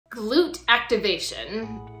Glute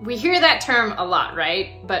activation. We hear that term a lot,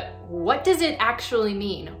 right? But what does it actually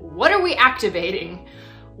mean? What are we activating?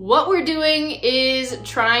 What we're doing is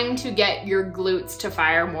trying to get your glutes to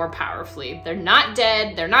fire more powerfully. They're not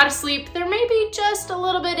dead, they're not asleep, they're maybe just a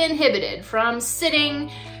little bit inhibited from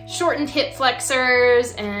sitting, shortened hip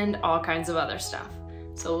flexors, and all kinds of other stuff.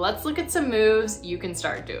 So let's look at some moves you can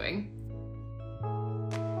start doing.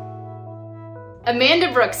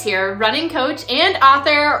 Amanda Brooks here, running coach and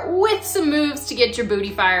author, with some moves to get your booty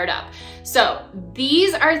fired up. So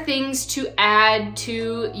these are things to add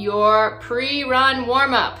to your pre-run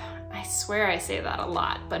warm-up. I swear I say that a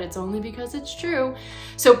lot, but it's only because it's true.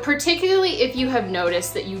 So particularly if you have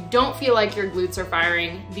noticed that you don't feel like your glutes are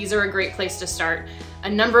firing, these are a great place to start. A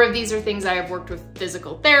number of these are things I have worked with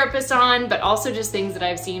physical therapists on, but also just things that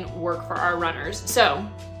I've seen work for our runners. So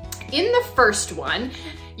in the first one,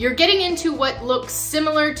 you're getting into what looks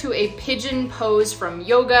similar to a pigeon pose from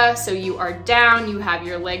yoga. So you are down, you have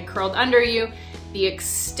your leg curled under you, the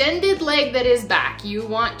extended leg that is back. You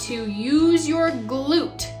want to use your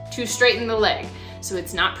glute to straighten the leg. So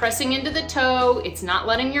it's not pressing into the toe, it's not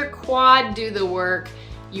letting your quad do the work.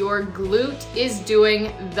 Your glute is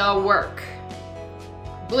doing the work.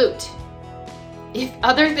 Glute. If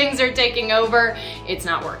other things are taking over, it's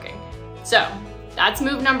not working. So that's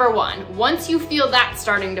move number one. Once you feel that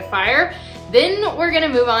starting to fire, then we're gonna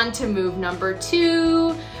move on to move number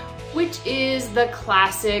two, which is the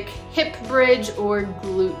classic hip bridge or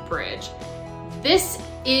glute bridge. This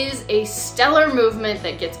is a stellar movement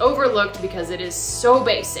that gets overlooked because it is so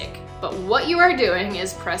basic. But what you are doing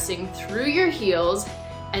is pressing through your heels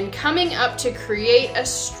and coming up to create a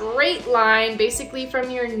straight line, basically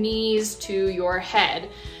from your knees to your head.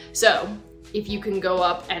 So if you can go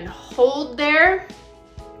up and hold there,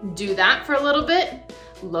 do that for a little bit,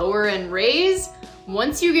 lower and raise.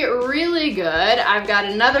 Once you get really good, I've got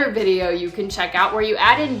another video you can check out where you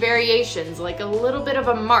add in variations like a little bit of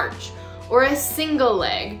a march or a single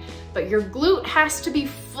leg, but your glute has to be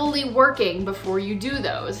fully working before you do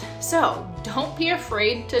those. So don't be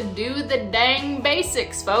afraid to do the dang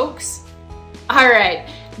basics, folks. All right.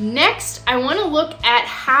 Next, I want to look at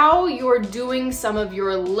how you're doing some of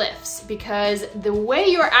your lifts, because the way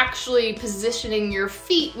you're actually positioning your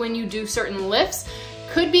feet when you do certain lifts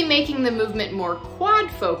could be making the movement more quad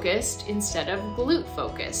focused instead of glute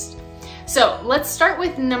focused. So let's start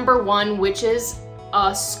with number one, which is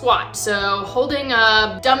a squat. So holding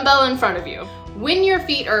a dumbbell in front of you. When your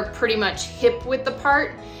feet are pretty much hip width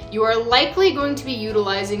apart, you are likely going to be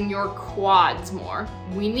utilizing your quads more.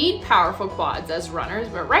 We need powerful quads as runners,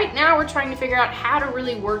 but right now we're trying to figure out how to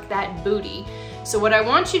really work that booty. So what I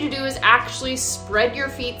want you to do is actually spread your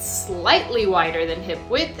feet slightly wider than hip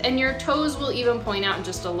width, and your toes will even point out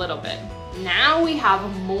just a little bit. Now we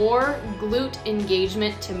have more glute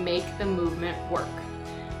engagement to make the movement work.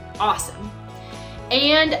 Awesome.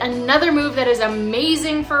 And another move that is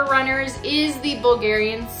amazing for runners is the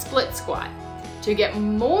Bulgarian split squat. To get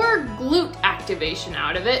more glute activation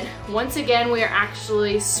out of it, once again, we are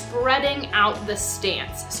actually spreading out the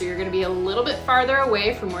stance. So you're gonna be a little bit farther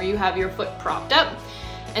away from where you have your foot propped up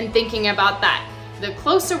and thinking about that. The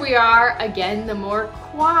closer we are, again, the more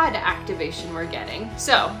quad activation we're getting.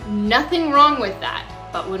 So nothing wrong with that.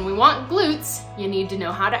 But when we want glutes, you need to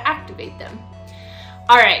know how to activate them.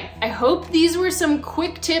 All right, I hope these were some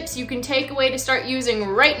quick tips you can take away to start using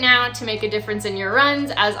right now to make a difference in your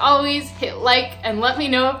runs. As always, hit like and let me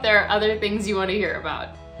know if there are other things you want to hear about.